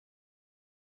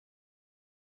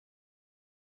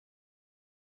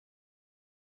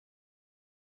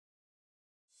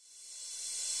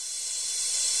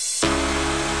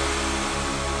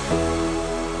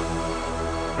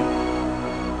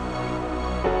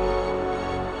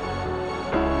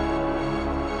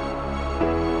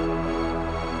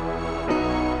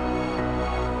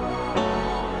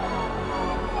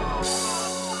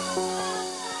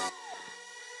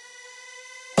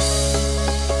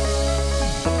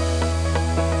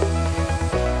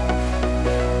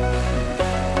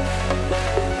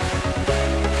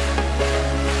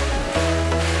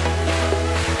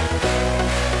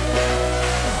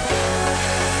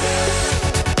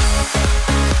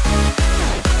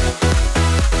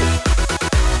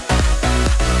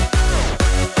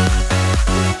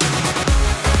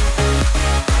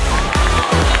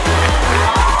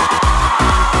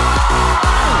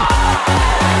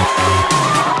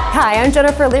I'm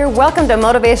Jennifer Lear. Welcome to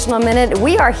Motivational Minute.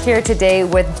 We are here today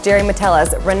with Jerry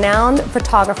Metellus, renowned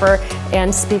photographer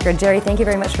and speaker. Jerry, thank you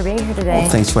very much for being here today. Well,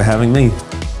 thanks for having me.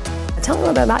 Tell me a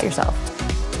little bit about yourself.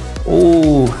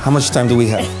 Oh, how much time do we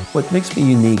have? What makes me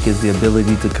unique is the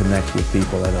ability to connect with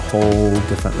people at a whole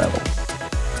different level,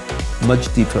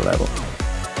 much deeper level.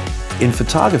 In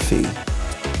photography,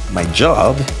 my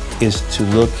job is to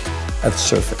look at the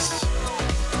surface.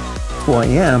 Who I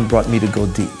am brought me to go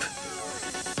deep.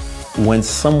 When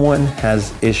someone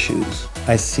has issues,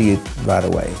 I see it right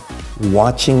away.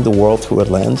 Watching the world through a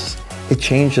lens, it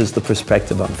changes the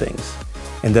perspective on things.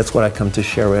 And that's what I come to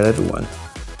share with everyone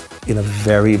in a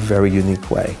very, very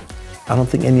unique way. I don't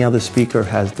think any other speaker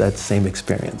has that same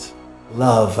experience.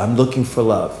 Love, I'm looking for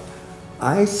love.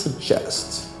 I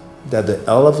suggest that the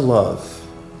L of love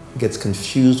gets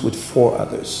confused with for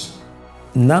others.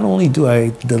 Not only do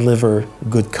I deliver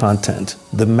good content,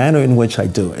 the manner in which I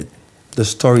do it, the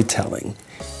storytelling,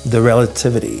 the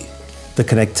relativity, the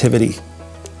connectivity,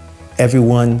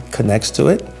 everyone connects to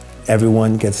it,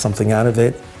 everyone gets something out of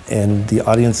it, and the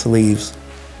audience leaves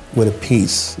with a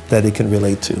piece that they can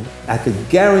relate to. I could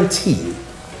guarantee you,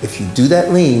 if you do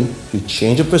that lean, you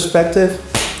change your perspective,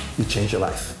 you change your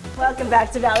life. Welcome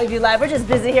back to Valley View Live. We're just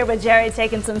busy here with Jerry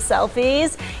taking some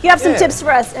selfies. You have some tips for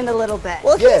us in a little bit.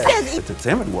 Well, he says the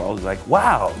entertainment world is like,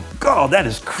 wow, God, that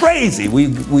is crazy. We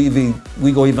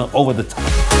go even over the top.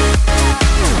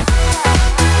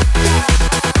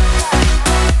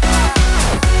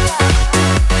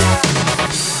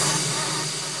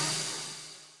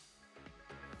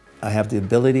 I have the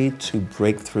ability to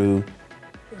break through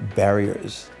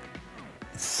barriers,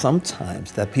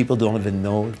 sometimes that people don't even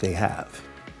know they have.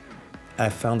 I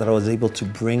found that I was able to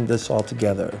bring this all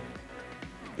together,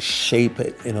 shape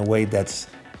it in a way that's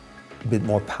a bit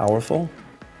more powerful,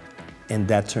 and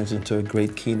that turns into a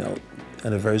great keynote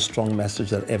and a very strong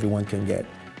message that everyone can get.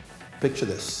 Picture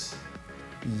this,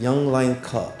 young lion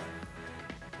cub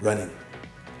running,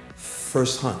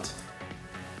 first hunt,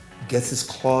 gets his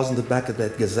claws in the back of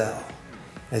that gazelle.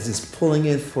 As he's pulling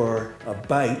in for a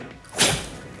bite,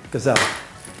 gazelle,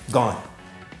 gone.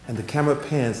 And the camera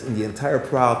pans in the entire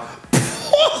crowd.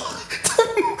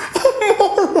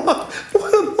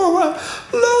 What a moron,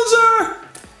 loser!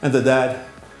 And the dad,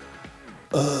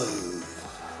 oh,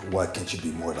 why can't you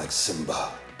be more like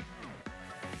Simba?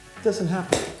 Doesn't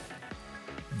happen.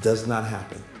 Does not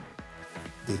happen.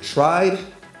 They tried,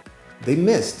 they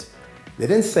missed. They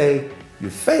didn't say, you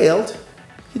failed,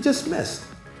 you just missed.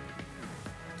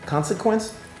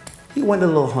 Consequence, he went a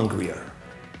little hungrier.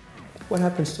 What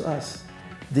happens to us?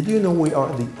 Did you know we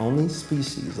are the only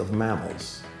species of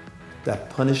mammals that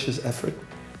punishes effort?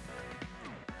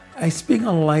 I speak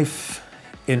on life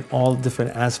in all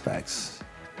different aspects.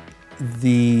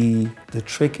 The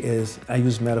trick is I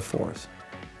use metaphors.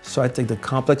 So I take the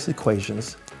complex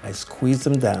equations, I squeeze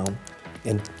them down,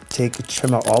 and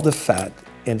trim out all the fat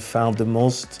and found the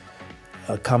most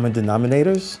common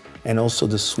denominators and also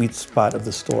the sweet spot of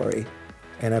the story.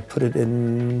 And I put it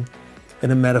in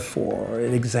a metaphor,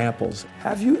 in examples.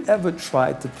 Have you ever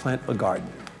tried to plant a garden?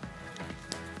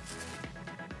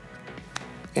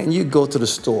 And you go to the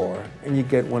store and you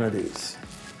get one of these.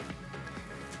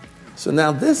 So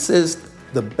now this is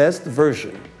the best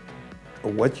version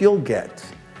of what you'll get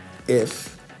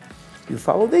if you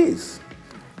follow these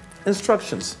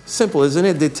instructions. Simple, isn't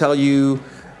it? They tell you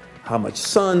how much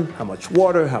sun, how much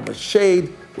water, how much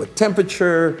shade, what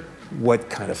temperature, what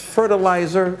kind of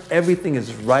fertilizer, everything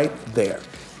is right there.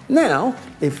 Now,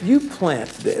 if you plant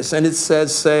this and it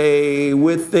says, say,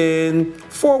 within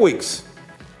 4 weeks,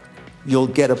 you'll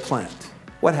get a plant.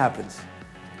 What happens?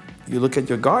 You look at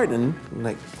your garden,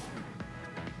 like,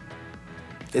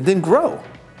 it didn't grow.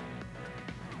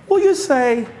 Well, you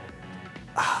say,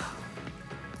 I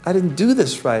didn't do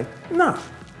this right. No.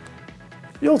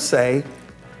 You'll say,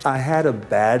 I had a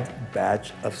bad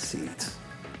batch of seeds.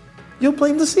 You'll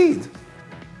blame the seed.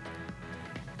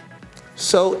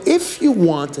 So if you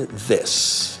want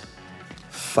this,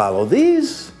 follow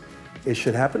these, it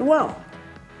should happen well.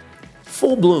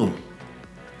 Full bloom.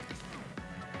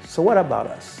 So what about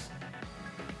us?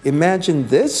 Imagine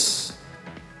this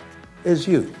is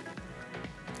you.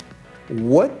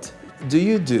 What do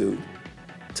you do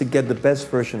to get the best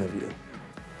version of you?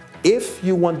 If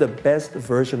you want the best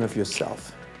version of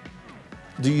yourself,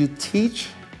 do you teach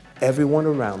everyone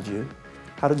around you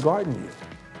how to garden you?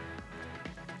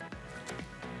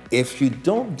 If you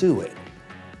don't do it,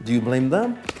 do you blame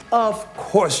them? Of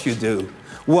course you do.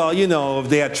 Well, you know, if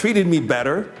they had treated me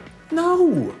better.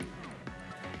 No.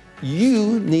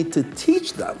 You need to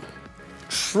teach them,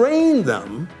 train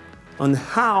them on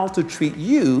how to treat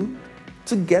you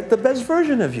to get the best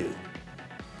version of you.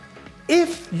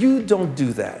 If you don't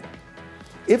do that,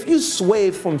 if you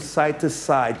sway from side to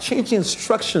side, changing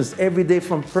instructions every day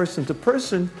from person to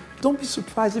person, don't be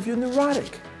surprised if you're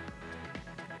neurotic.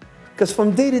 Because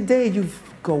from day to day, you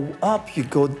go up, you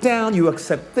go down, you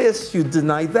accept this, you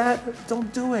deny that.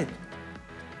 Don't do it.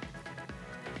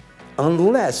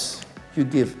 Unless you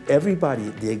give everybody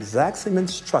the exact same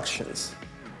instructions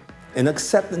and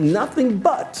accept nothing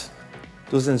but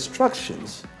those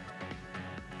instructions,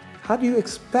 how do you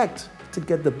expect to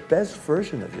get the best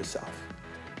version of yourself?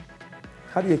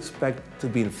 How do you expect to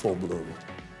be in full bloom?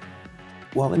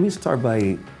 Well, let me start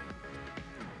by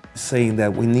saying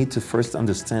that we need to first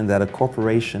understand that a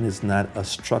corporation is not a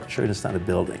structure, it's not a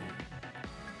building.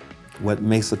 What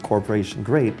makes a corporation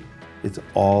great is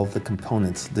all the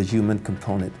components, the human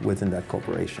component within that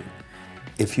corporation.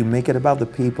 If you make it about the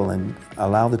people and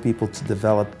allow the people to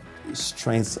develop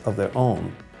strengths of their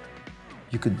own,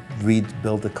 you could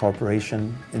rebuild the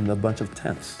corporation in a bunch of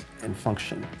tenths and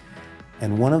function.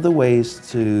 And one of the ways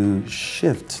to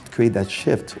create that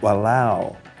shift, or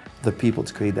allow the people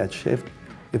to create that shift,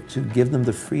 is to give them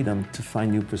the freedom to find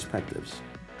new perspectives.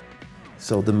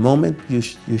 So the moment you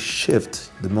shift,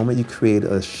 the moment you create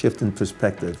a shift in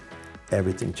perspective,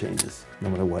 everything changes, no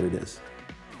matter what it is.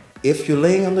 If you're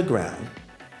laying on the ground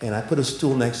and I put a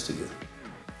stool next to you,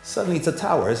 suddenly it's a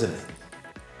tower, isn't it?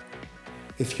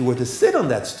 If you were to sit on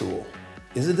that stool,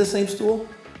 is it the same stool?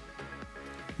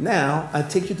 Now, I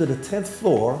take you to the 10th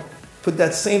floor, put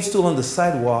that same stool on the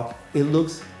sidewalk, it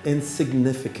looks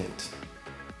insignificant.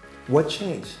 What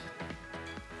changed?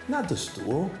 Not the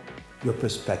stool, your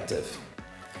perspective.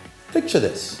 Picture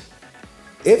this.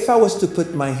 If I was to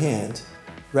put my hand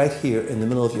right here in the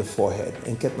middle of your forehead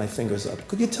and get my fingers up,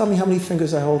 could you tell me how many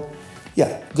fingers I hold?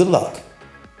 Yeah, good luck.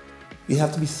 You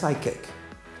have to be psychic.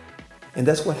 And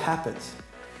that's what happens.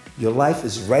 Your life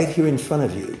is right here in front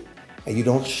of you, and you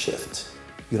don't shift.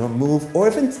 You don't move, or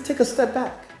even take a step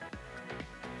back.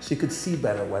 So you could see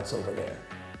better what's over there.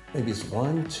 Maybe it's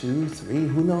 1, 2, 3,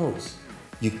 who knows?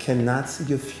 You cannot see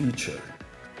your future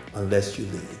unless you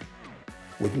lead.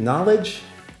 With knowledge,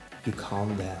 you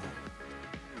calm down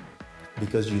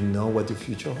because you know what the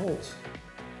future holds.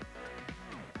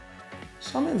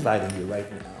 So I'm inviting you right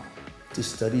now to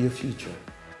study your future.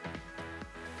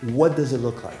 What does it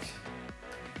look like?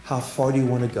 How far do you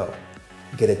want to go?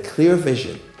 Get a clear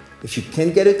vision. If you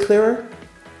can't get it clearer,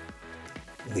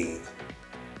 lead.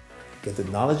 Get the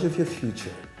knowledge of your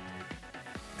future.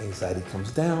 Anxiety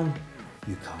comes down,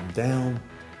 you calm down,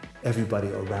 everybody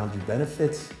around you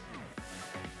benefits,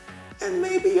 and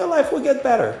maybe your life will get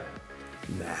better.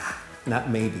 Nah, not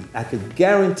maybe. I could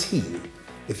guarantee you,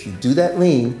 if you do that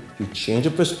lean, you change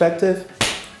your perspective,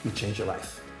 you change your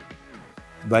life.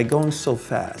 By going so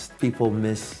fast, people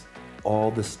miss all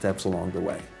the steps along the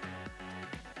way.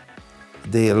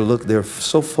 They're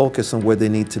so focused on where they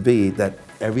need to be that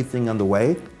everything on the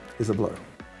way is a blur.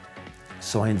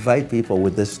 So I invite people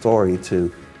with this story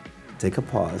to take a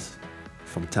pause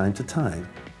from time to time,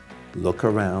 look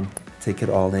around, take it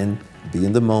all in, be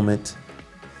in the moment.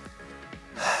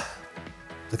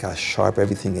 Look how sharp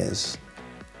everything is.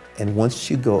 And once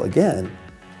you go again,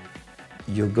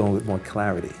 you're going with more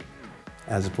clarity,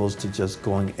 as opposed to just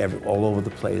going all over the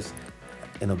place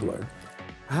in a blur.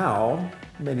 How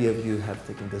many of you have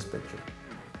taken this picture?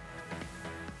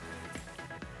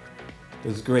 It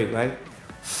was great, right?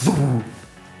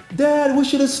 Dad, we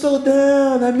should have slowed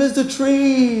down. I missed the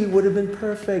tree. Would have been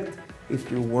perfect if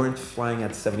you weren't flying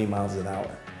at 70 miles an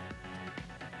hour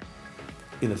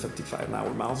in a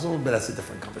 55-mile mile zone, but that's a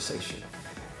different conversation.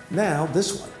 Now,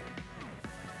 this one.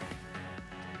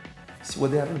 See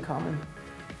what they have in common?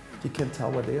 You can't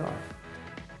tell what they are.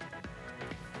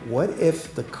 What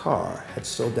if the car had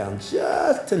slowed down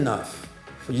just enough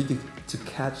for you to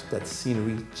catch that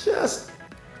scenery just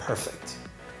perfect?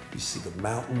 You see the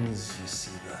mountains, you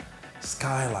see the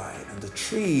skyline and the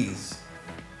trees,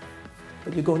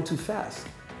 but you're going too fast.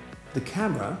 The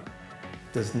camera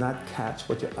does not catch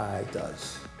what your eye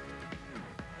does.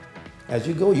 As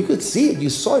you go, you could see it, you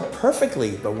saw it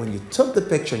perfectly, but when you took the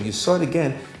picture and you saw it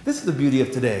again, this is the beauty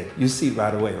of today. You see it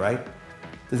right away, right?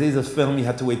 Today's a film, you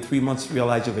had to wait 3 months to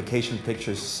realize your vacation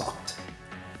pictures sucked.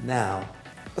 Now,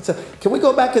 can we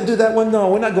go back and do that one? No,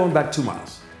 we're not going back 2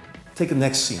 miles. Take the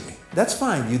next scenery. That's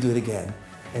fine, you do it again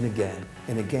and again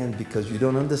and again because you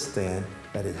don't understand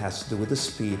that it has to do with the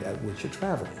speed at which you're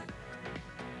traveling.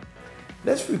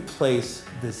 Let's replace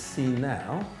this scene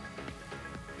now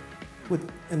with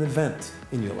an event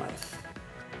in your life.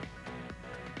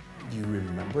 Do you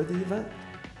remember the event?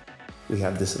 We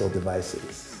have these little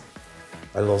devices,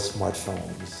 our little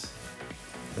smartphones,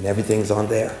 and everything's on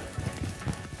there.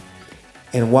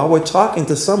 And while we're talking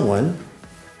to someone,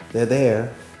 they're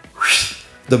there,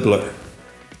 the blur,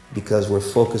 because we're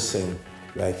focusing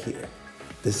right here.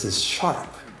 This is sharp.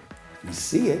 We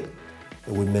see it,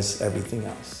 but we miss everything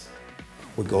else.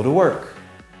 We go to work.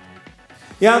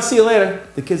 Yeah, I'll see you later.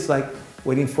 The kid's like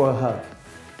waiting for a hug.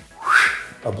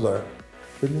 A blur.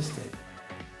 We missed it.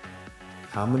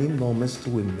 How many moments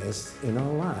do we miss in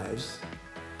our lives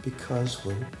because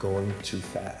we're going too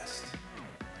fast?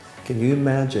 Can you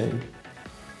imagine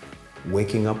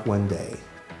waking up one day,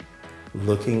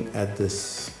 looking at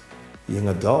this young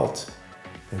adult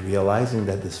and realizing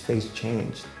that this face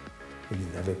changed and you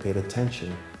never paid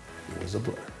attention? It was a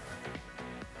blur.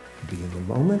 Be in the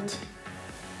moment,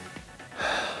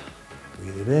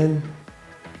 breathe it in,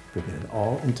 bring it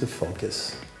all into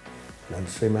focus, one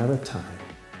frame at a time.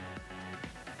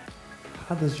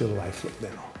 How does your life look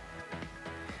now?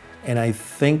 And I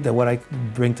think that what I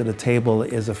bring to the table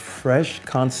is a fresh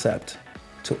concept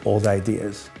to old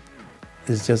ideas.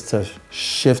 It's just a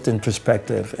shift in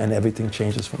perspective and everything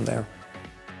changes from there.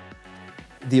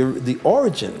 The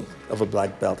origin of a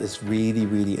black belt is really,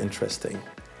 really interesting.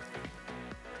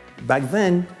 Back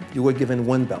then, you were given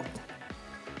one belt,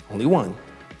 only one.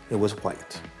 It was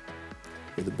white.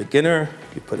 You're the beginner,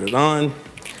 you put it on,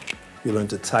 you learn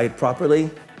to tie it properly,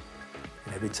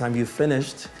 and every time you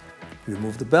finished, you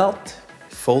remove the belt,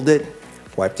 fold it,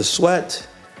 wipe the sweat,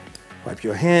 wipe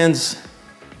your hands,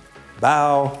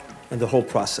 bow, and the whole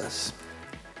process.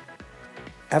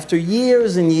 After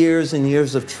years and years and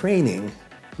years of training,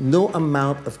 no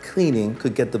amount of cleaning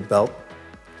could get the belt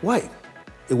white.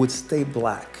 It would stay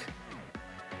black.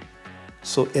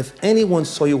 So if anyone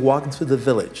saw you walking through the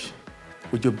village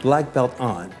with your black belt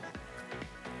on,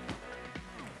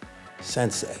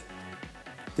 sensei,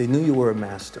 they knew you were a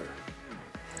master.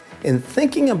 In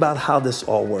thinking about how this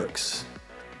all works,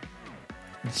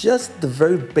 just the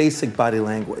very basic body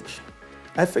language,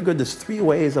 I figured there's 3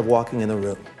 ways of walking in a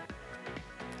room.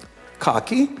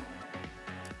 Cocky,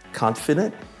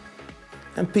 confident,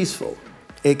 and peaceful,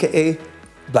 AKA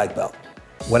black belt.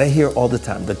 What I hear all the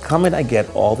time, the comment I get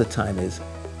all the time is,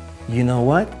 you know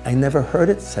what? I never heard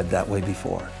it said that way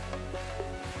before.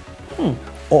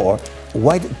 Or,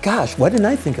 why didn't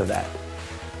I think of that?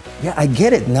 Yeah, I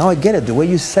get it, now I get it. The way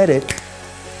you said it,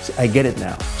 I get it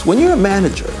now. So when you're a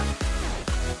manager,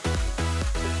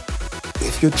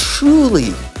 if you're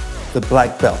truly the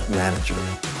black belt manager,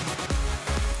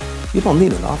 you don't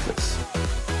need an office.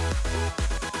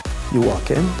 You walk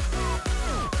in,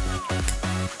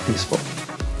 peaceful.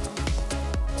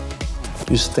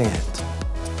 You stand.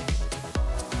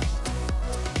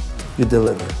 You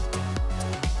deliver.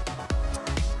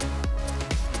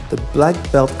 The black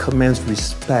belt commands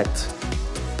respect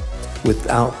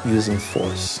without using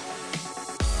force.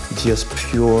 Just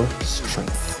pure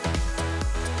strength.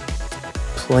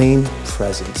 Plain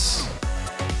presence.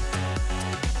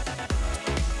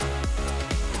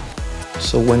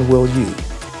 So when will you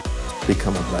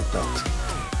become a black belt?